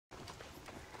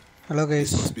Hello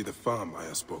This guys. must be the farm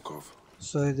I spoke of.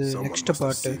 So the Someone next must have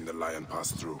part. seen the lion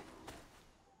pass through.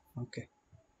 Okay.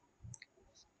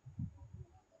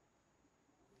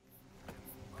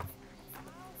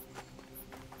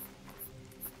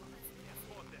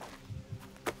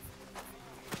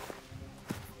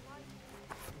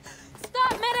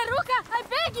 Stop, Meraruka! I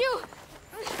beg you!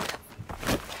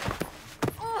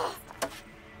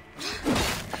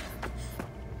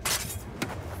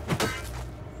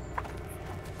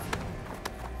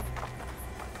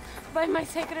 By my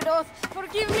sacred oath,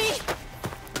 forgive me!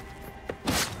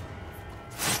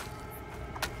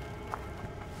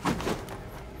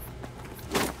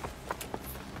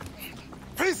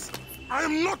 Peace! I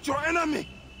am not your enemy!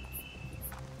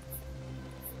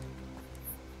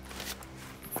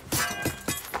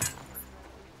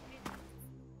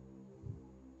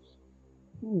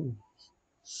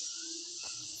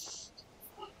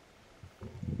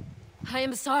 I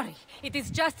am sorry. It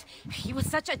is just... he was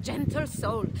such a gentle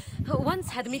soul. Once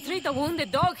had me treat a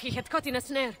wounded dog he had caught in a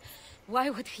snare. Why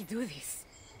would he do this?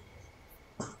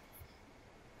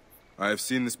 I have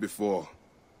seen this before.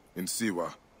 In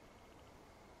Siwa.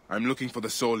 I'm looking for the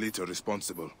soul eater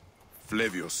responsible.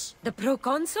 Flavius. The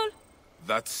proconsul?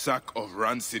 That sack of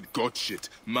rancid goat shit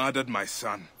murdered my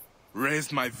son,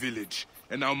 raised my village,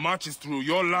 and now marches through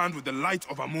your land with the light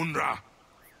of Amunra.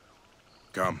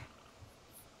 Come.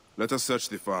 Let us search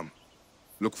the farm.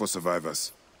 Look for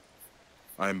survivors.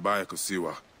 I am Bayek of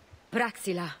Siwa.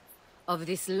 Praxila, of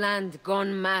this land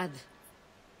gone mad.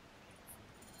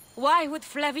 Why would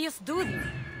Flavius do this?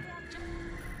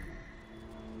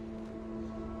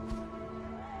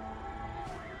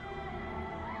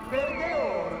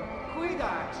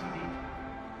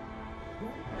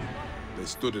 They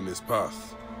stood in his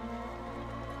path.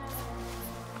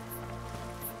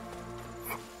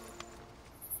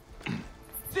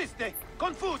 Siste!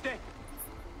 Confute!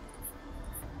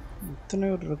 இத்தனை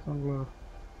பேர் இருக்காங்களா?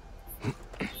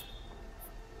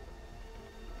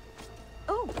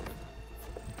 Oh!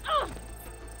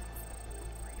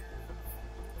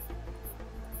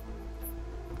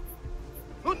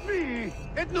 Ut mi!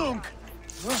 Et nunc!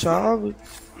 சாவு.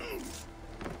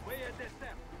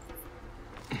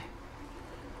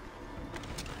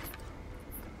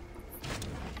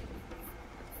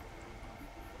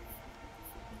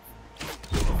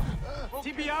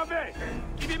 Tibiave!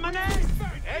 Tibi manes!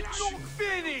 Et nunc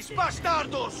finis,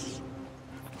 bastardos!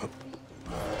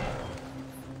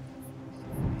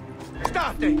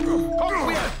 State!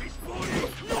 Conquiet!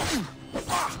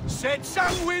 Sed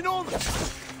sanguinum!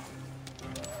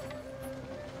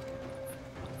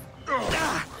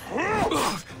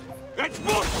 Et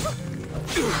mut!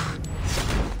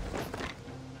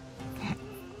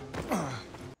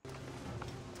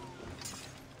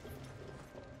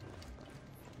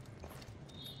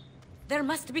 There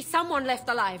must be someone left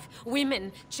alive.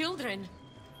 Women, children.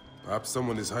 Perhaps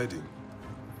someone is hiding.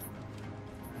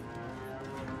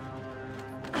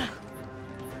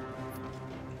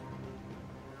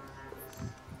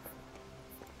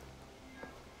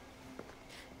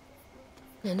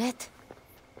 Nanette,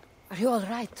 are you all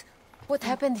right? What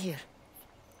happened here?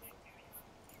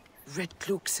 Red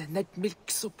cloaks and that milk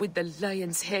soup with the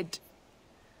lion's head.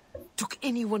 Took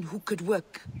anyone who could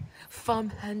work.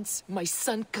 Farmhands, my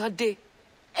son Kade,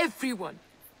 everyone.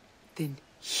 Then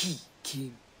he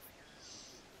came.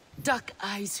 Dark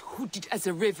eyes hooded as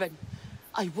a raven.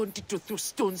 I wanted to throw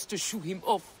stones to shoo him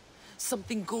off.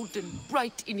 Something golden,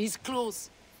 bright in his claws.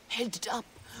 Held it up,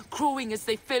 crowing as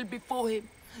they fell before him.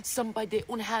 Some by their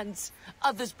own hands,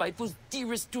 others by those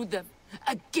dearest to them.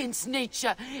 Against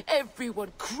nature,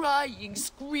 everyone crying,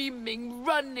 screaming,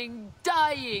 running,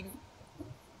 dying.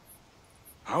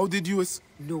 How did you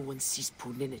No one sees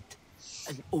poor Ninette,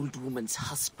 an old woman's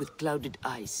husk with clouded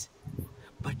eyes.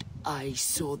 But I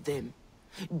saw them.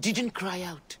 Didn't cry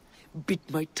out. Bit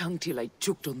my tongue till I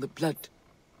choked on the blood.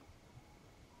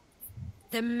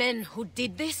 The men who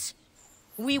did this?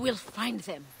 We will find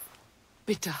them.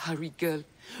 Better hurry, girl.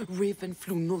 Raven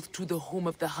flew north to the home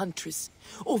of the huntress.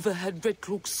 Overheard red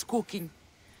cloaks squawking.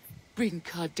 Bring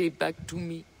Kade back to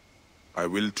me. I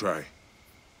will try.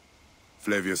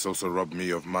 Flavius also robbed me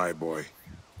of my boy.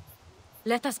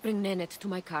 Let us bring Nanette to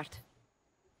my cart.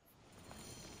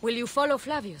 Will you follow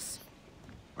Flavius?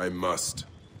 I must.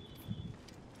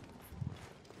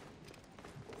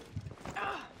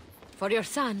 For your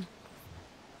son?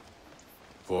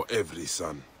 For every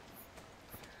son.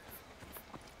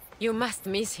 You must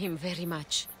miss him very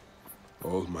much.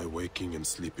 All my waking and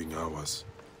sleeping hours.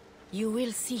 You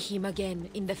will see him again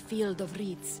in the field of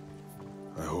reeds.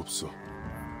 I hope so.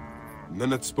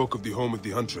 Nanette spoke of the home of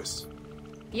the huntress.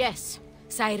 Yes,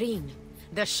 Cyrene.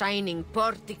 The shining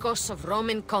porticos of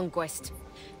Roman conquest.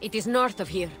 It is north of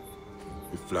here.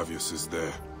 If Flavius is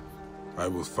there, I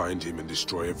will find him and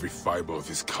destroy every fiber of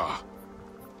his car.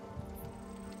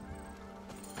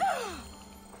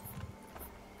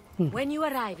 When you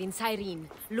arrive in Cyrene,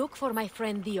 look for my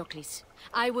friend Diocles.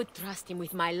 I would trust him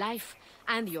with my life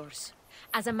and yours.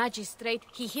 As a magistrate,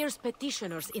 he hears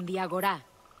petitioners in the Agora.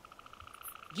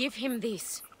 Give him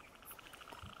this.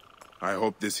 I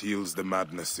hope this heals the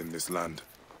madness in this land.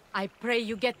 I pray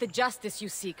you get the justice you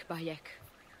seek, Bayek.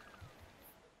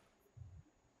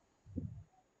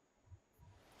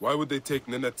 Why would they take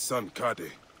Nenet's son, Kade?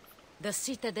 The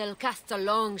citadel casts a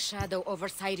long shadow over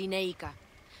Cyrenaica.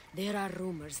 There are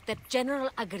rumors that General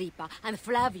Agrippa and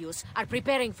Flavius are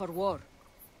preparing for war.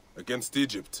 Against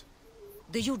Egypt?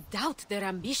 Do you doubt their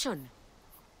ambition?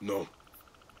 No.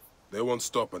 They won't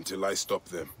stop until I stop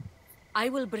them. I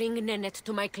will bring Nenet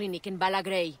to my clinic in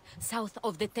Balagrey, south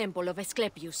of the temple of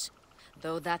Asclepius.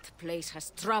 Though that place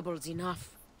has troubles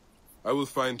enough. I will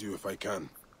find you if I can.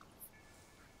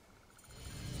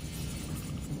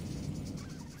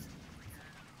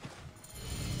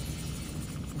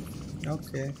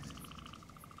 Okay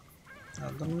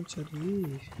അതൊന്നും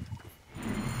ചെറിയ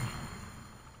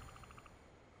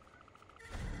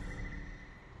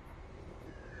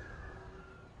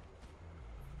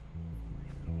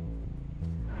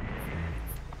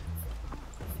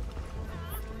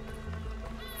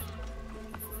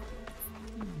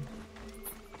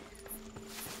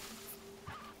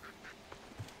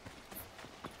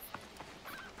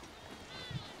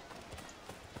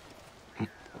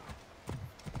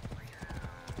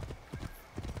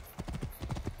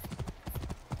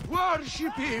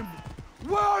Worship him!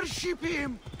 Worship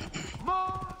him!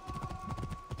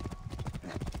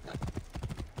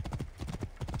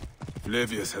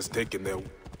 Flavius has taken their...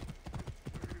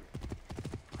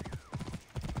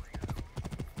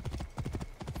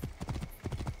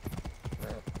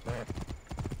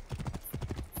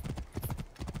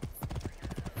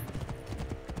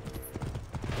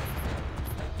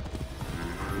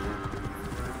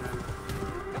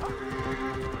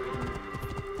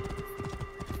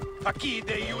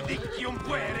 Facide iudicium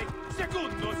puere,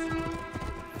 secundus!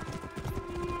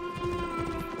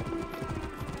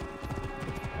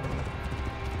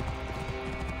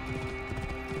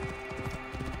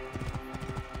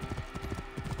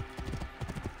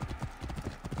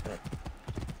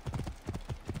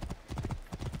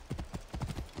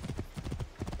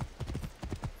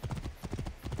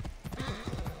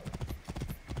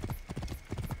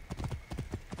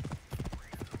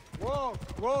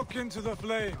 Walk into the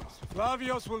flames.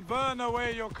 Flavius will burn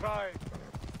away your crime.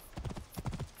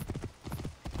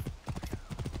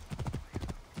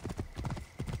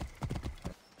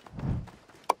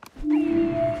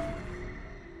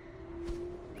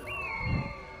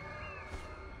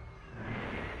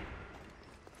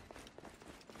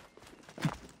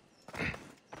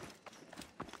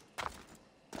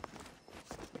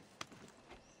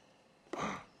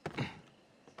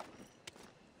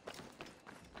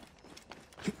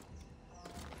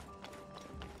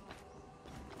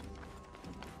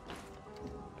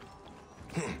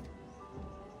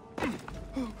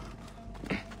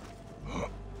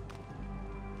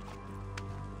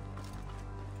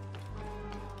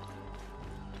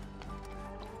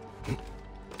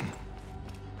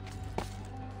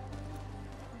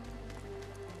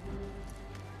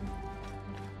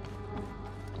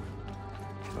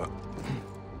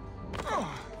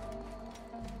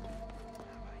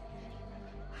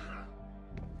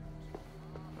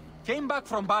 Came back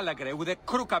from Balagre with a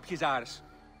crook up his arse.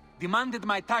 Demanded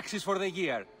my taxes for the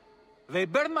year. They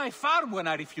burned my farm when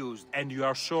I refused. And you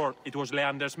are sure it was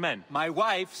Leander's men? My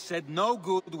wife said no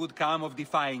good would come of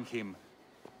defying him.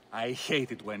 I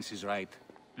hate it when she's right.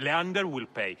 Leander will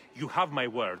pay. You have my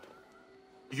word.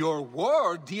 Your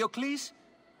word, Diocles?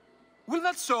 Will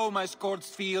that sow my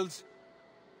scorched fields?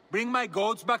 Bring my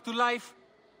goats back to life?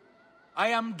 I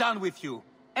am done with you.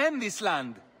 And this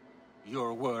land.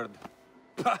 Your word.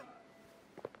 Pah!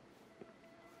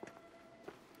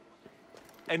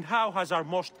 And how has our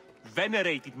most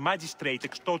venerated magistrate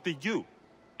extorted you,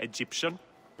 Egyptian?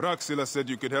 Praxilla said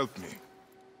you could help me.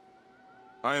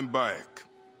 I am Bayek.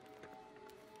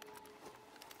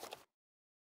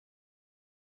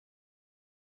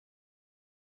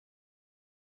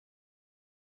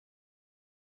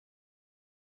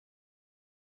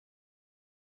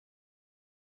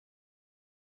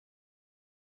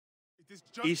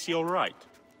 Is he all right?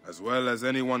 As well as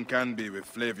anyone can be with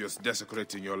Flavius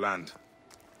desecrating your land.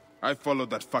 I followed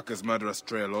that fucker's murderous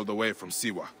trail all the way from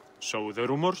Siwa. So the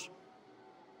rumors?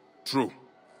 True.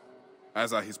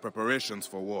 as are his preparations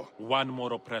for war. One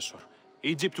more oppressor.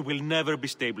 Egypt will never be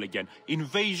stable again.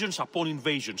 Invasions upon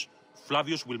invasions.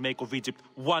 Flavius will make of Egypt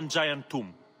one giant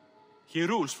tomb. He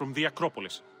rules from the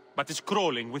Acropolis, but is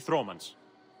crawling with Romans.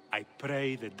 I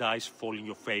pray the dice fall in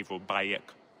your favor, Bayek.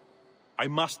 I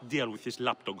must deal with his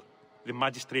lapdog, the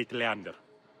magistrate Leander.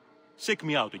 Seek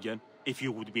me out again, if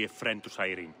you would be a friend to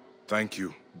Cyrene. Thank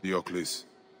you, Diocles.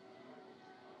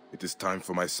 It is time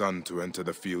for my son to enter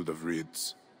the field of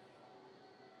reeds.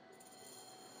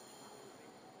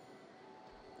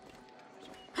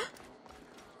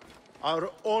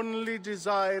 Our only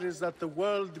desire is that the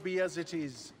world be as it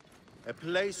is. A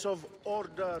place of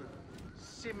order,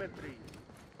 symmetry.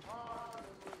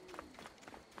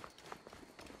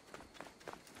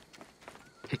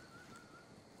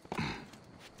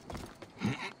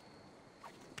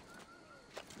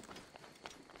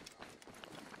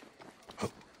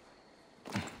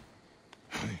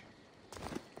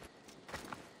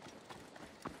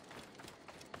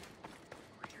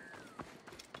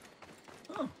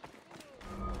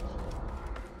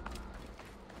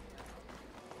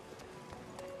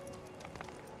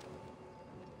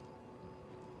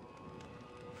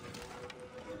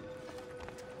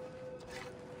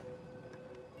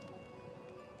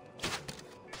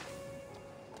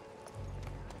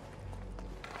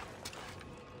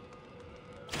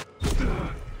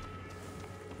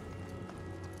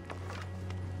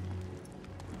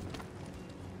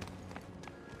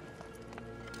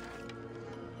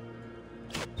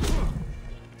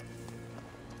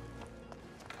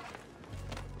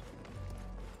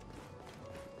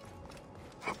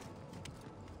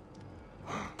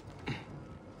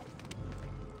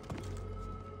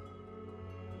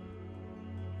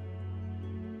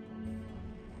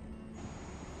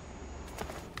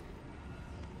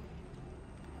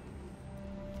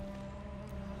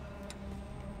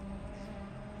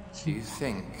 Do you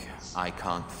think I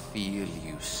can't feel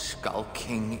you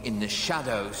skulking in the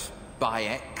shadows,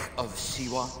 Bayek of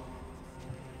Siwa?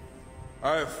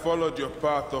 I have followed your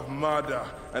path of murder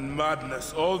and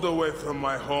madness all the way from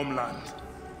my homeland.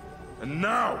 And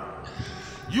now,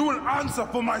 you will answer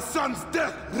for my son's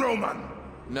death, Roman!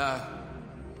 No.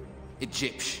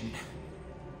 Egyptian.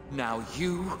 Now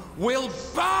you will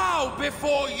bow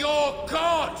before your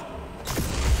god!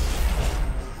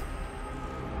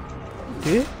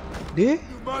 You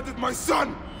murdered my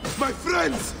son! My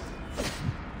friends!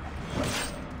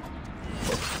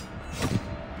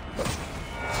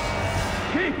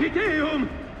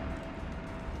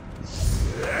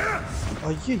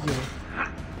 ஐயோ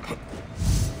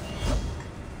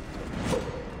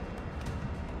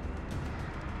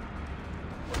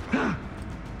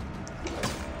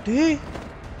டேய்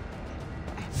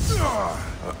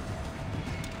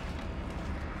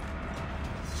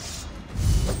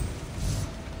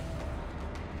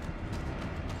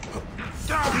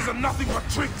These are nothing but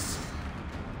tricks!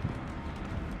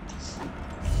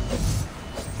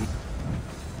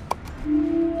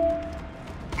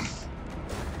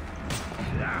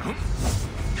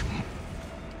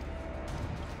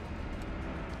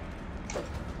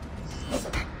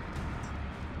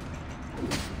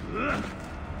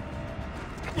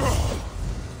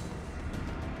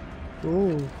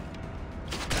 Oh.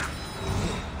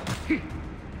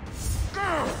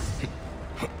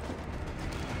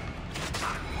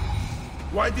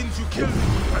 Why didn't you kill me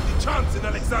when you had the chance in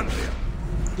Alexandria?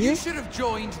 You should have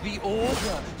joined the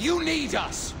Order. You need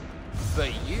us.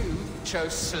 But you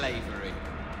chose slavery.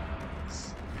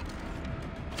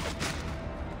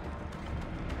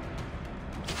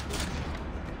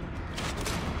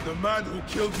 The man who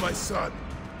killed my son,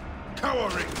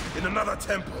 cowering in another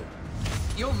temple.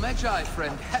 Your Medjay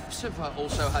friend Hepzibah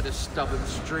also had a stubborn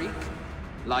streak,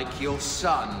 like your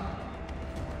son.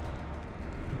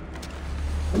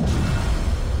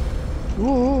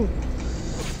 Ooh.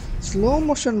 Slow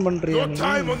motion பண்றியா Your நீ?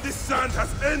 time on this sand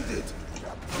has ended.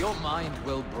 Your mind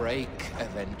will break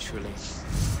eventually,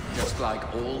 just like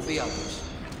all the others.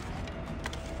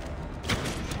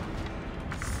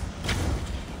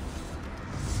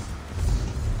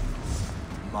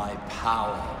 My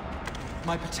power,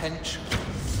 my potential.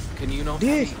 Can you not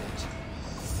Yeah. feel it?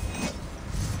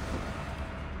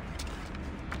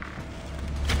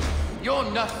 You're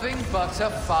nothing but a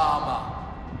farmer.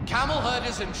 Camel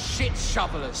herders and shit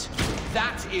shovelers.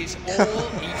 That is all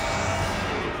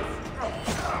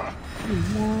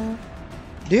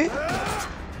டேய்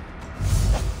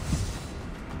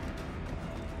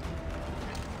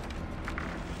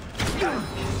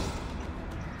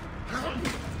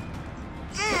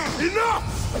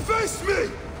Enough! Face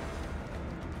me!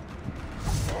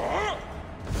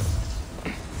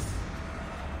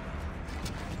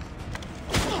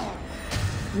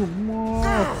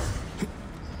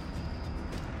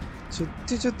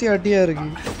 சுத்தி சுத்தி அடியா இருக்கு.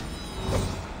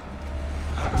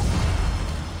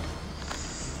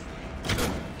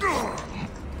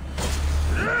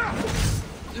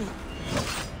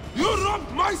 You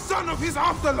robbed my son of his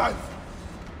afterlife.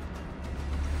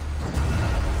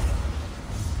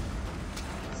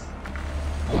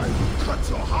 I will cut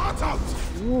your heart out.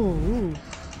 Ooh.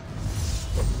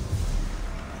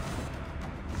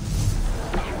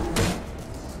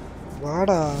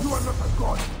 Vada. You are not a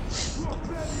god. You are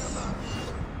barely a man.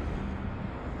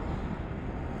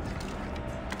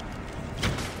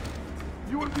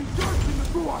 You will be judged in the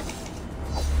Duat.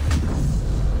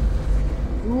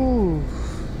 Ooh.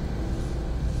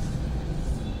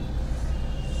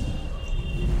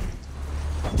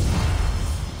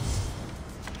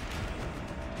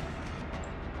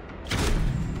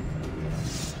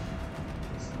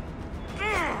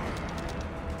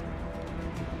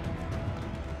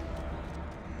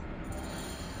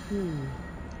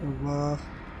 Wow.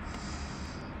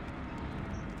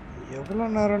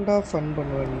 எவ்வளவு நேரம்டா fun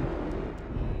பண்ணுவ நீ?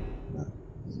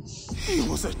 He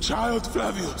was a child,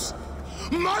 Flavius.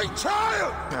 My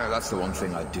child! No, that's the one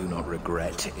thing I do not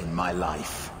regret in my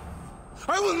life.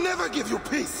 I will never give you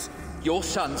peace. Your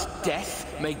son's death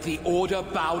made the Order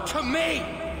bow to me!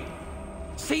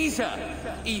 Caesar,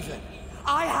 even.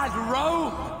 I had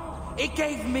Rome! It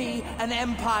gave me an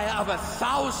empire of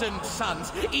 1,000 sons,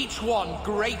 each one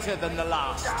greater than the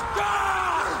last.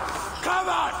 Ah! Come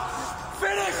on!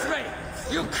 Finish me!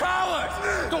 You coward!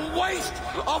 The waste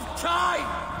of time!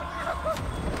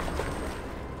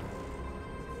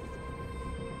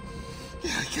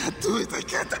 I can't do it. I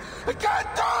can't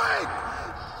do it!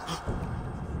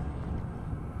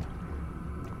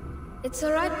 It's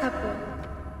alright, Papa.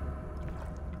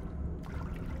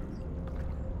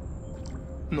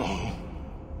 No.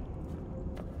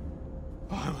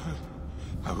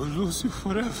 I will lose you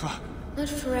forever.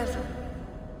 Not forever.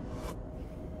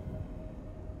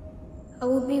 I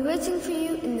will be waiting for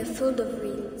you in the field of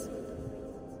reeds.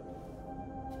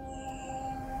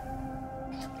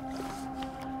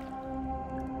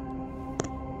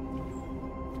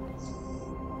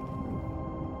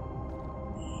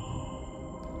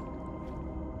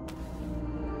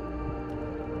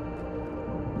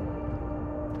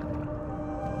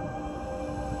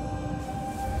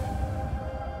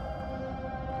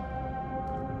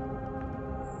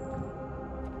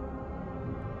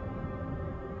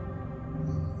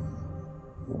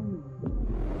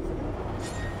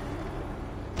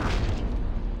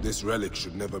 This relic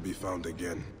should never be found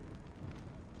again.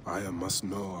 Aya must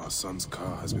know our son's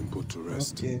car has been put to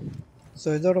rest. Okay. So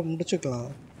இதோட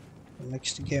முடிச்சுக்கலாம்.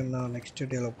 Next game நான் next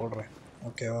video ல போடுறேன்.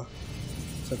 ஓகேவா?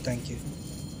 So thank you.